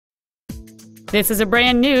This is a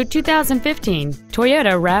brand new 2015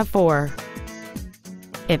 Toyota RAV4.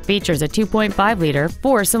 It features a 2.5-liter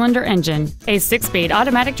four-cylinder engine, a 6-speed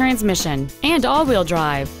automatic transmission, and all-wheel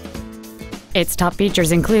drive. Its top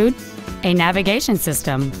features include a navigation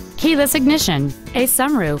system, keyless ignition, a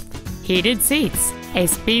sunroof, heated seats, a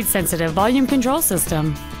speed-sensitive volume control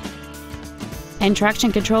system, and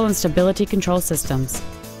traction control and stability control systems.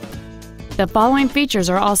 The following features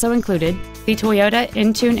are also included: the Toyota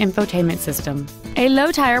Entune infotainment system, a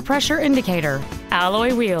low tire pressure indicator,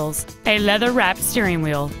 alloy wheels, a leather-wrapped steering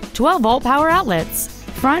wheel, 12-volt power outlets,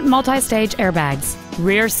 front multi-stage airbags,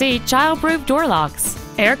 rear seat child-proof door locks,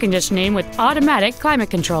 air conditioning with automatic climate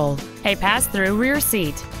control, a pass-through rear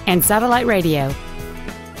seat, and satellite radio.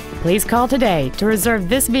 Please call today to reserve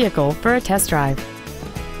this vehicle for a test drive.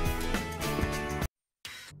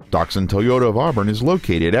 Doxon Toyota of Auburn is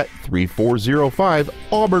located at 3405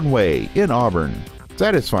 Auburn Way in Auburn,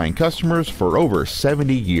 satisfying customers for over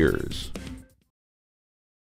 70 years.